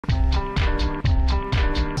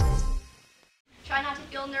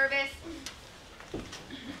still nervous?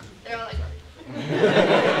 They're all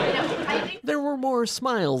like, There were more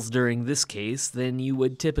smiles during this case than you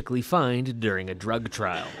would typically find during a drug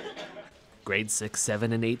trial. Grade 6,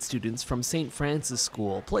 7, and 8 students from St. Francis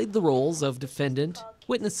School played the roles of defendant,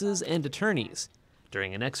 witnesses, and attorneys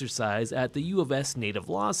during an exercise at the U of S Native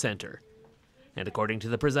Law Center. And according to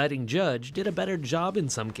the presiding judge, did a better job in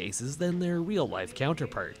some cases than their real-life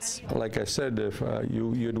counterparts. Like I said, if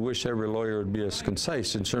you'd wish every lawyer would be as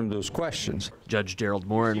concise in terms of those questions. Judge Gerald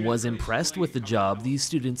Morin was impressed with the job these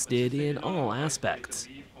students did in all aspects.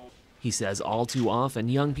 He says all too often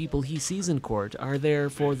young people he sees in court are there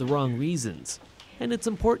for the wrong reasons, and it's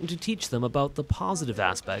important to teach them about the positive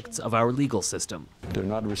aspects of our legal system. They're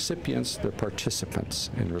not recipients, they're participants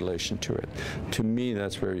in relation to it. To me,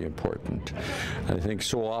 that's very important. I think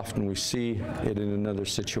so often we see it in another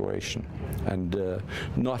situation, and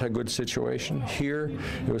not a good situation. Here,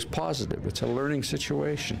 it was positive. It's a learning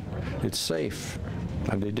situation. It's safe.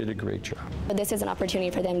 And they did a great job. This is an opportunity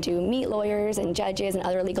for them to meet lawyers and judges and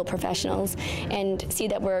other legal professionals and see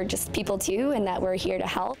that we're just people too and that we're here to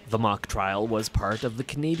help. The mock trial was part of the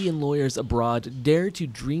Canadian Lawyers Abroad Dare to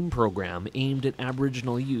Dream program aimed at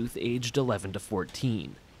Aboriginal youth aged 11 to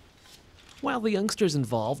 14. While the youngsters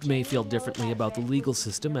involved may feel differently about the legal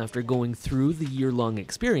system after going through the year-long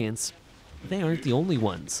experience, they aren't the only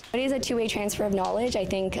ones. It is a two-way transfer of knowledge. I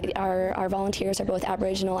think our volunteers are both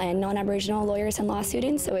Aboriginal and non-Aboriginal lawyers and law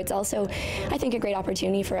students, so it's also, I think, a great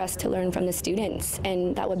opportunity for us to learn from the students,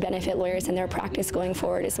 and that would benefit lawyers in their practice going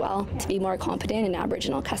forward as well, to be more competent in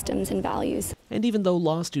Aboriginal customs and values. And even though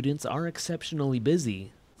law students are exceptionally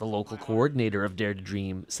busy, the local coordinator of Dare to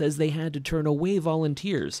Dream says they had to turn away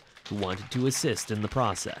volunteers who wanted to assist in the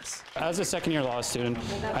process. As a second-year law student,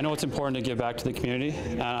 I know it's important to give back to the community.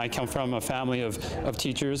 I come from a family of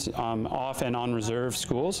teachers off and on reserve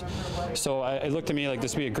schools, so it looked to me like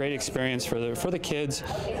this would be a great experience for the kids.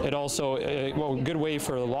 It also a good way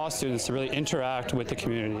for the law students to really interact with the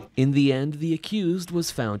community. In the end, the accused was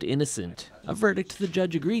found innocent, a verdict the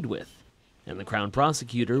judge agreed with. And the Crown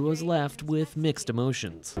prosecutor was left with mixed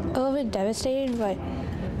emotions. A little bit devastated, but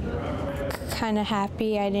kind of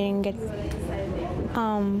happy I didn't get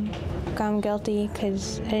found guilty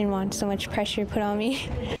because I didn't want so much pressure put on me.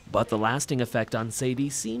 But the lasting effect on Sadie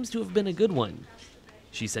seems to have been a good one.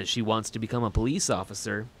 She says she wants to become a police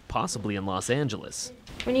officer, possibly in Los Angeles.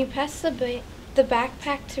 When you pressed the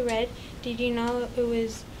backpack to red, did you know it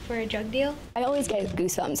was for a drug deal? I always get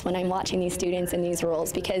goosebumps when I'm watching these students in these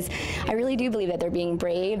roles because I really do believe that they're being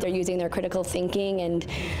brave, they're using their critical thinking and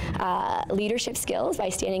leadership skills by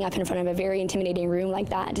standing up in front of a very intimidating room like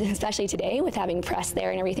that, especially today with having press there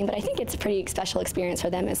and everything, but I think it's a pretty special experience for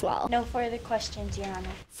them as well. No further questions, Your Honor.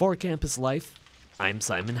 For Campus Life, I'm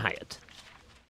Simon Hyatt.